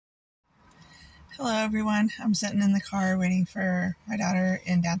Hello everyone, I'm sitting in the car waiting for my daughter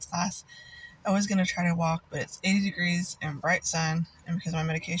in dance class. I was going to try to walk, but it's 80 degrees and bright sun, and because of my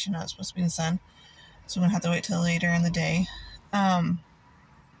medication, it's supposed to be in the sun, so I'm going to have to wait till later in the day.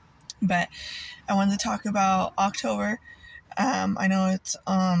 But I wanted to talk about October. I know it's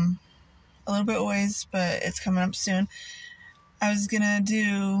a little bit ways, but it's coming up soon. I was going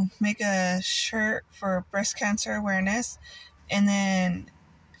to make a shirt for breast cancer awareness, and then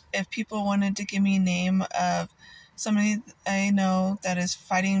if people wanted to give me a name of somebody I know that is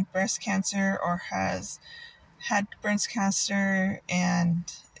fighting breast cancer or has had breast cancer and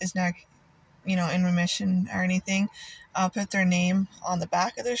is now, in remission or anything, I'll put their name on the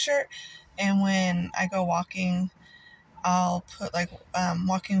back of their shirt. And when I go walking, I'll put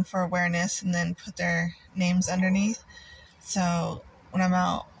walking for awareness and then put their names underneath. So when I'm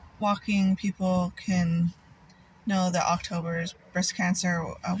out walking, people can know that October is Breast Cancer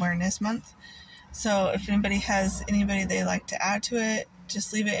Awareness Month. So if anybody has anybody they'd like to add to it,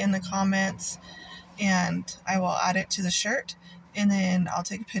 just leave it in the comments and I will add it to the shirt. And then I'll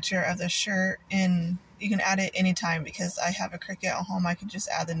take a picture of the shirt, and you can add it anytime because I have a Cricut at home. I can just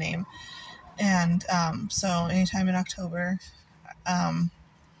add the name. And so anytime in October,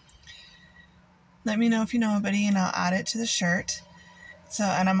 let me know if you know anybody and I'll add it to the shirt. So,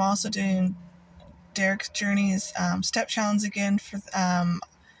 and I'm also doing Derek's Journey's step challenge again for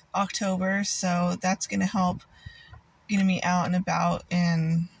October, so that's going to help getting me out and about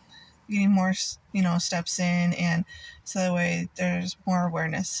and getting more steps in, and so that way there's more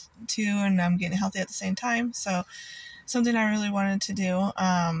awareness too, and I'm getting healthy at the same time. So something I really wanted to do.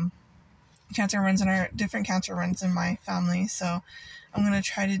 Different cancer runs in my family, so I'm going to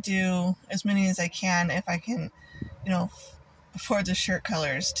try to do as many as I can if I can afford the shirt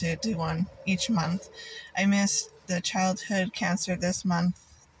colors to do one each month. I missed the childhood cancer this month.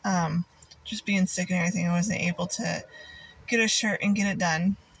 Just being sick and everything, I wasn't able to get a shirt and get it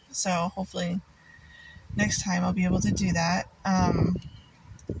done. So hopefully next time I'll be able to do that.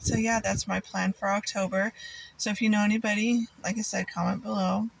 So yeah, that's my plan for October. So if you know anybody, like I said, comment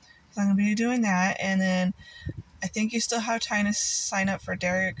below, because I'm going to be doing that. And then I think you still have time to sign up for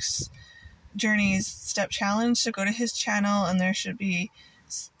Derek's Journey's step challenge, so go to his channel and there should be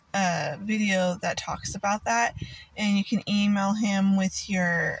a video that talks about that, and you can email him with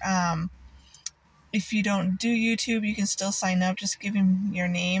your if you don't do YouTube, you can still sign up. Just give him your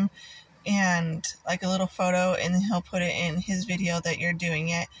name and like a little photo, and then he'll put it in his video that you're doing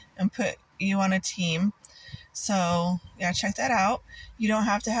it and put you on a team. So yeah, check that out. You don't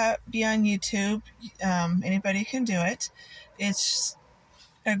have to be on YouTube. Anybody can do it. It's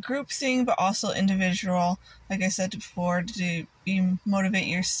a group thing, but also individual. Like I said before, to motivate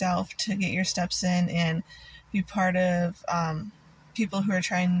yourself to get your steps in and be part of people who are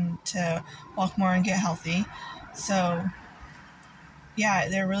trying to walk more and get healthy. So yeah,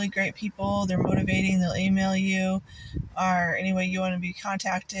 they're really great people. They're motivating. They'll email you or any way you want to be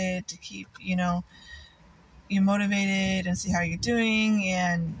contacted to keep you motivated and see how you're doing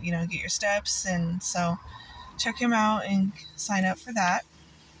and get your steps. And so check him out and sign up for that.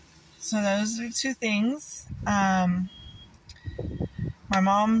 So those are two things. My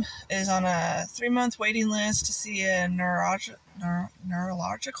mom is on a 3-month waiting list to see a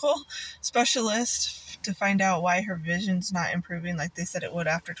neurological specialist to find out why her vision's not improving like they said it would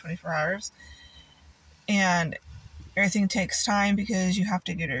after 24 hours. And everything takes time because you have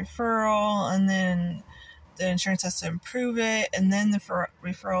to get a referral, and then the insurance has to approve it, and then the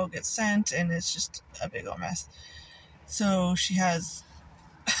referral gets sent, and it's just a big old mess. So she has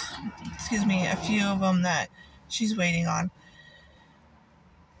a few of them that she's waiting on.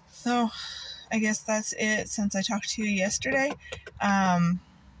 So I guess that's it since I talked to you yesterday. I'm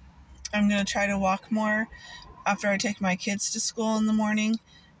going to try to walk more after I take my kids to school in the morning.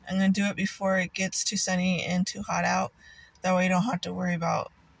 I'm going to do it before it gets too sunny and too hot out. That way you don't have to worry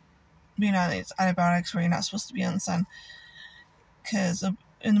about being on these antibiotics where you're not supposed to be in the sun, because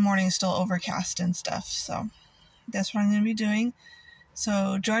in the morning it's still overcast and stuff. So that's what I'm going to be doing.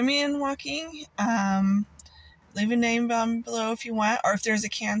 So join me in walking. Leave a name down below if you want, or if there's a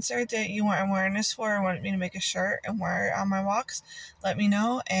cancer that you want awareness for or want me to make a shirt and wear it on my walks, let me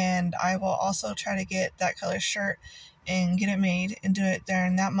know, and I will also try to get that color shirt and get it made and do it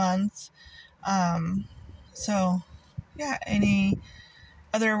during that month. So yeah, any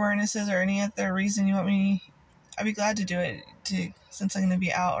other awarenesses or any other reason you want me, I'd be glad to do it since I'm going to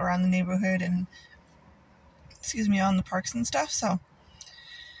be out around the neighborhood and on the parks and stuff. So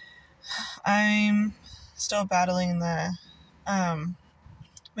I'm still battling the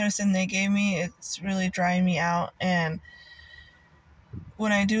medicine they gave me. It's really drying me out, and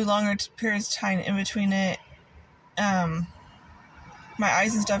when I do longer periods of time in between it, my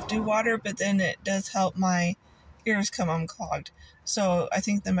eyes and stuff do water, but then it does help my ears come unclogged. So I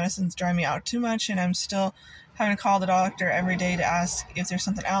think the medicine's drying me out too much, and I'm still having to call the doctor every day to ask if there's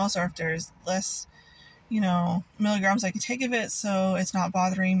something else or if there's less, milligrams I could take of it, so it's not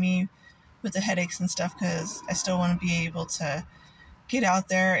bothering me with the headaches and stuff, because I still want to be able to get out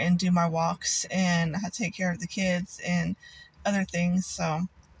there and do my walks and take care of the kids and other things. So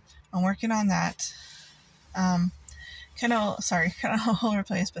I'm working on that. Kind of all over the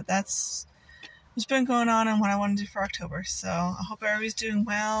place, but that's what's been going on and what I want to do for October. So I hope everybody's doing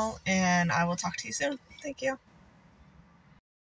well, and I will talk to you soon. Thank you.